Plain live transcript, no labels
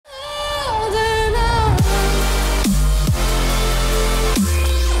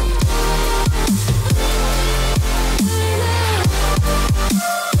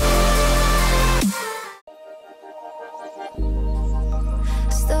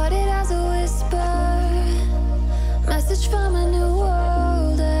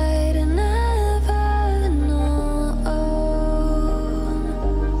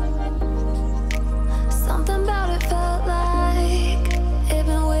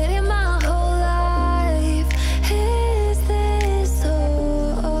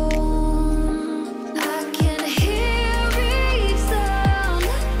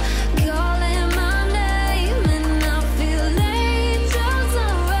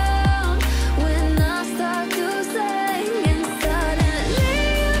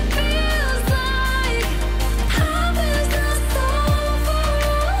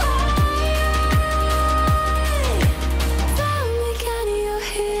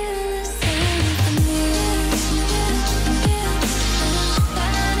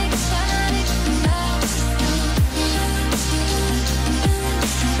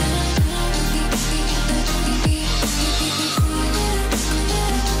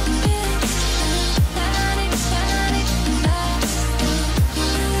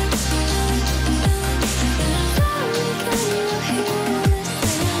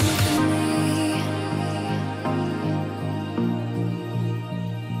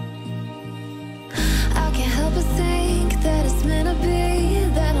meant to be,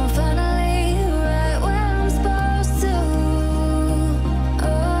 that I'm finally right where I'm supposed to.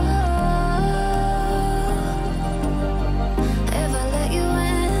 If I let you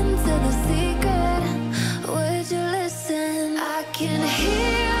into the secret, would you listen? I can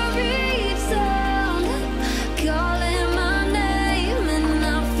hear each sound calling my name, and I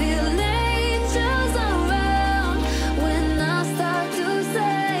feel angels around when I start to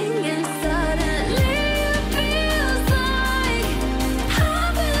sing, and suddenly it feels like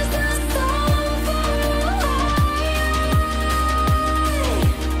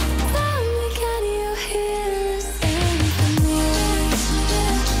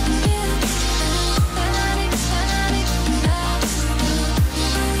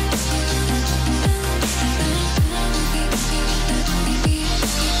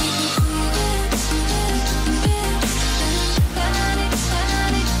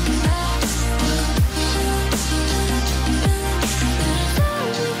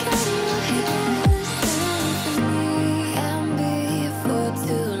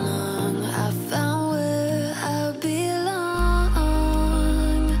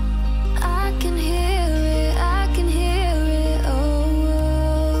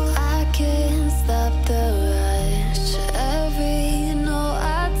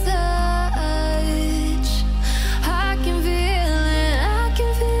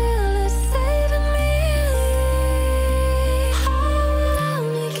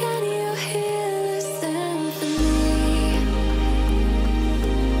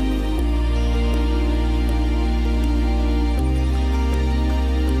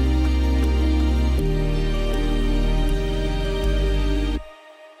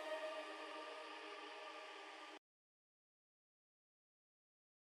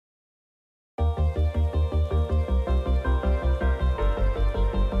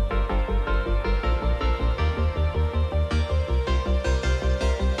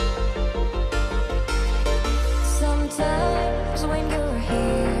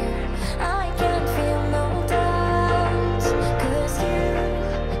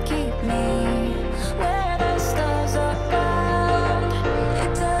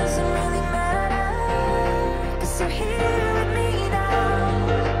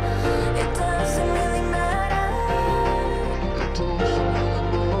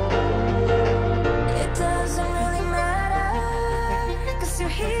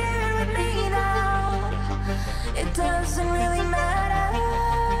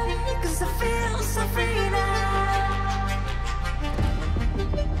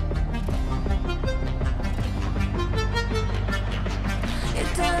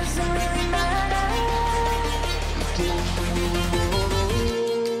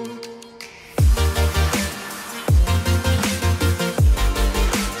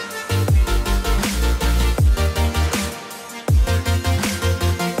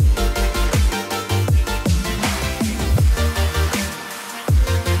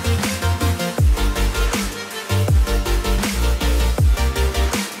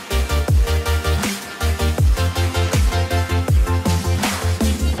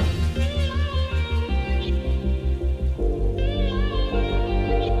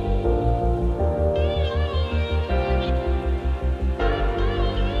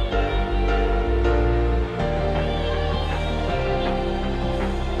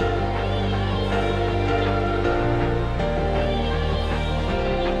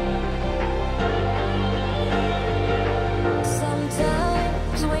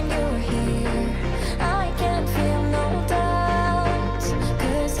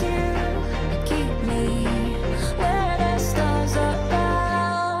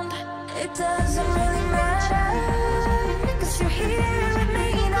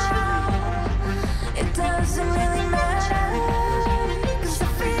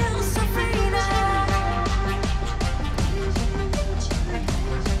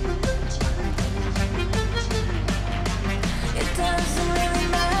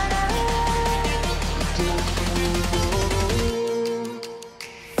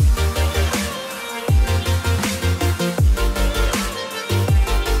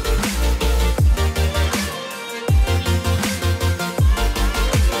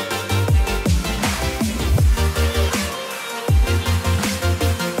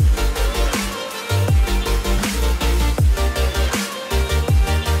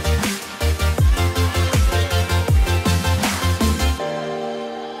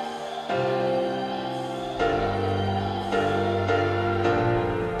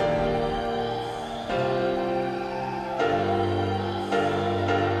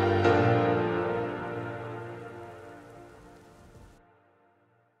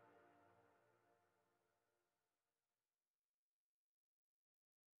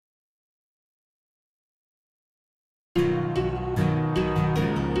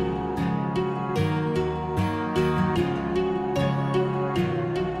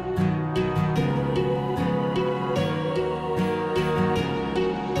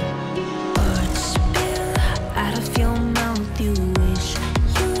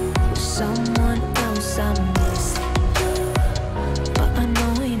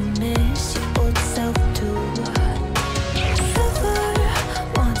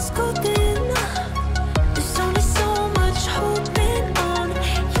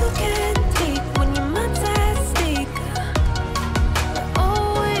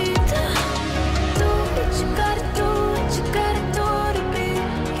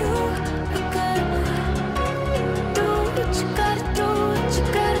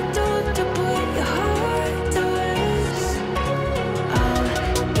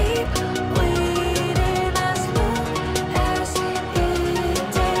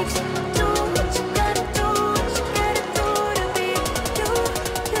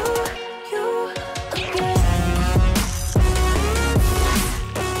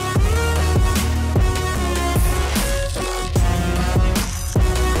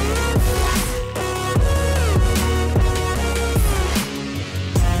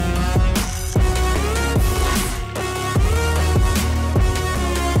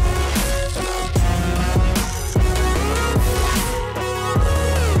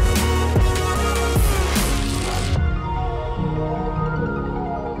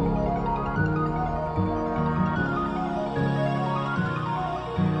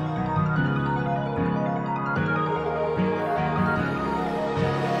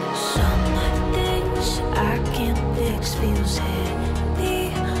feels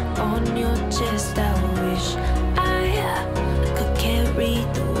heavy on your chest. I wish I could carry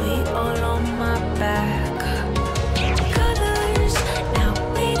the weight all on my back. Colors now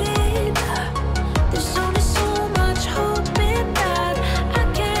faded. There's only so much hope in that. I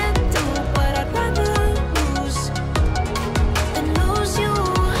can't do what I'd rather lose than lose you.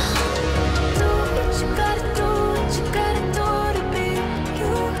 Do what you gotta do, what you gotta do to be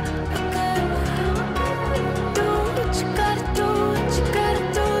you again. Do what you gotta do, what you gotta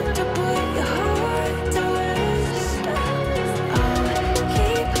do to put your heart to rest. I'll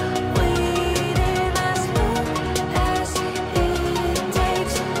keep waiting as long as it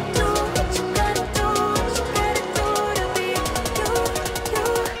takes. Do what you gotta do, what you gotta do to be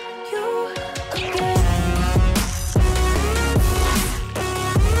you again.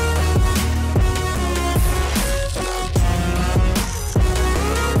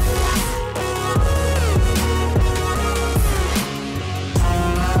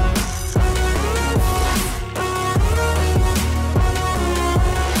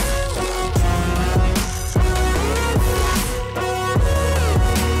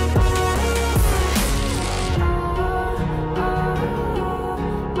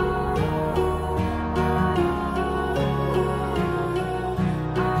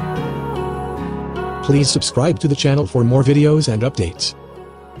 Please subscribe to the channel for more videos and updates.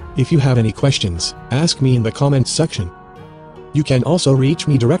 If you have any questions, ask me in the comments section. You can also reach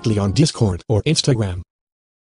me directly on Discord or Instagram.